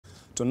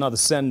To another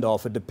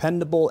send-off, a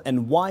dependable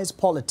and wise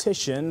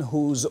politician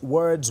whose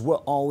words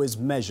were always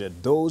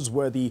measured. Those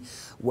were the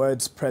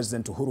words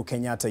President Uhuru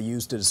Kenyatta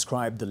used to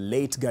describe the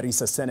late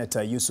Garissa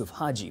Senator Yusuf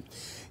Haji.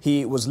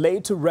 He was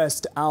laid to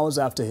rest hours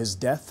after his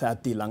death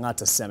at the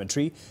Langata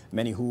Cemetery.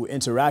 Many who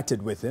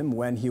interacted with him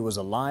when he was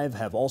alive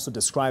have also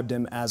described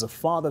him as a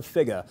father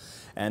figure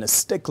and a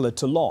stickler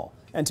to law.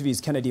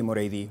 NTV's Kennedy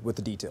Morethi with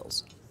the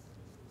details.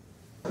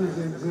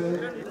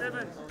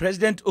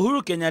 President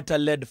Uhuru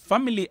Kenyatta led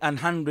family and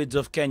hundreds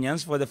of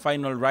Kenyans for the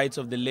final rites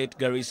of the late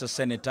Garissa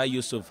Senator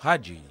Yusuf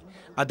Haji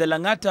at the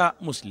Langata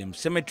Muslim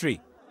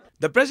Cemetery.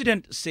 The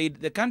president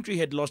said the country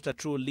had lost a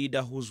true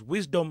leader whose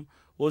wisdom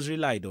was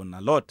relied on a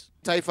lot.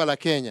 Taifa la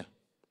Kenya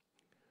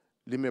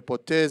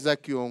limepoteza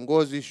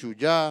kiongozi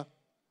shujaa,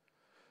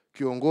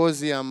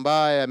 kiongozi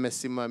ambaye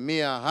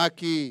amesimamia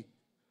haki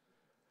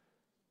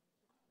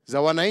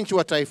za wananchi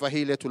wa taifa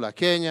hili letu la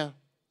Kenya,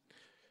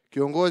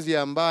 kiongozi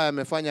ambaye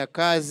amefanya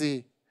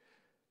kazi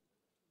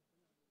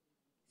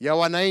ya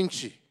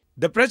wananchi.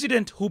 The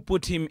president, who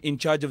put him in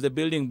charge of the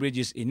Building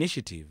Bridges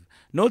initiative,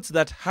 notes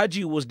that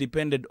Haji was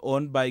depended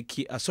on by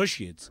key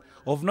associates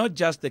of not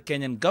just the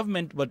Kenyan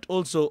government but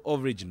also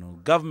of regional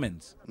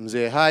governments.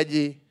 Mzee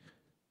Haji,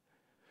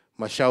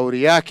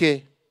 mashauri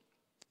yake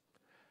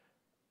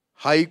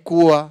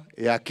haikuwa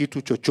ya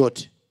kitu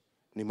chochote.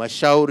 Ni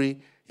mashauri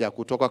ya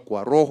kutoka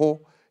kwa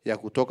roho, ya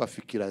kutoka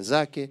fikira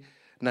zake,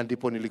 na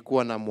ndipo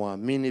nilikuwa na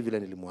muamini vile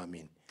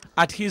nilimuamini.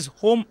 At his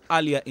home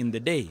earlier in the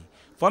day,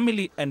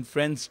 family and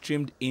friends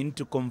streamed in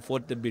to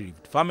comfort the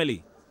bereaved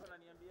family.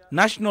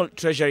 National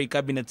Treasury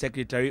Cabinet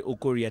Secretary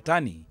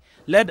Ukuri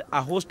led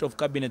a host of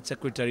cabinet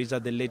secretaries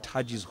at the late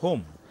Haji's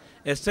home,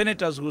 as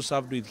senators who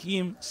served with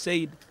him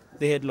said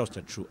they had lost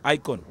a true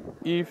icon.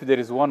 If there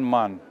is one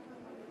man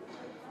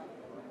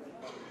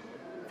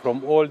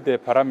from all the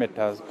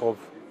parameters of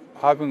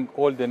having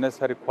all the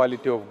necessary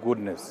quality of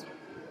goodness,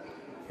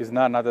 is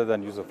none other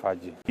than Yusuf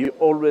Haji. He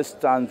always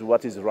stands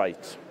what is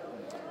right.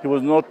 He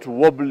was not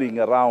wobbling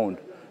around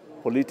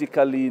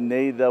politically,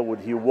 neither would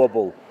he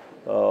wobble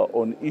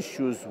on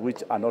issues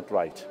which are not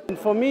right. And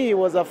for me, he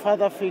was a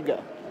father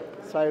figure.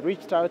 So I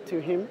reached out to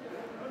him.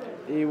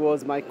 He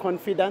was my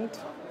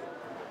confidant.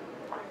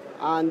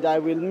 And I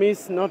will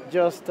miss not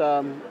just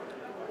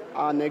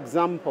an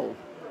example,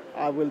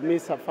 I will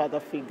miss a father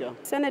figure.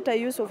 Senator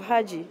Yusuf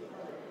Haji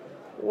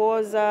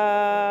was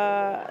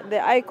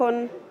the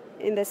icon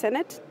in the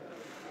Senate.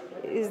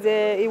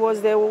 He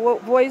was the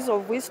voice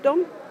of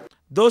wisdom.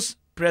 Those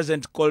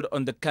present called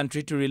on the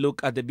country to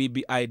relook at the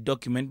BBI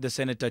document the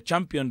senator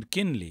championed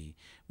keenly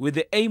with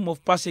the aim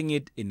of passing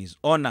it in his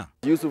honor.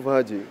 Yusuf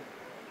Haji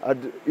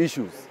had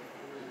issues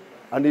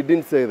and he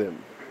didn't say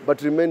them,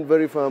 but remained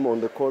very firm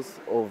on the course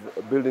of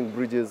Building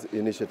Bridges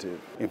initiative.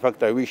 In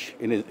fact, I wish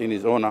in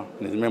his honor,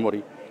 in his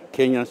memory,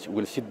 Kenyans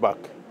will sit back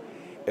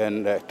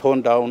and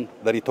tone down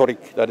the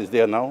rhetoric that is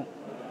there now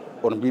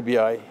on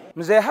BBI.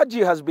 Mzee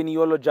Haji has been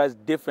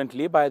eulogized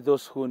differently by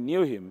those who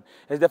knew him,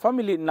 as the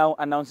family now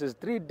announces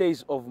 3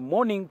 days of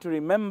mourning to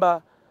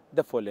remember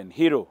the fallen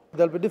hero.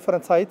 There will be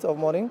different sites of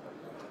mourning.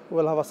 We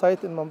will have a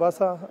site in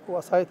Mombasa,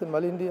 a site in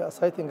Malindi, a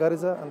site in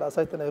Garissa, and a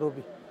site in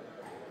Nairobi.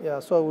 Yeah,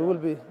 so we will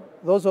be,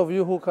 those of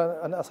you who can,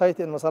 and a site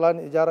in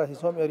Masalani, Ijara,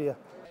 his home area.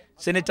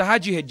 Senator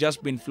Haji had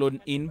just been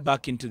flown in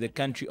back into the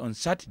country on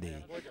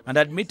Saturday and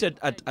admitted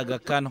at Aga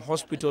Khan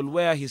Hospital,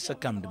 where he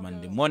succumbed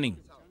Monday morning.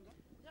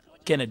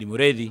 Kennedy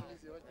Morethi,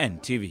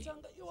 NTV.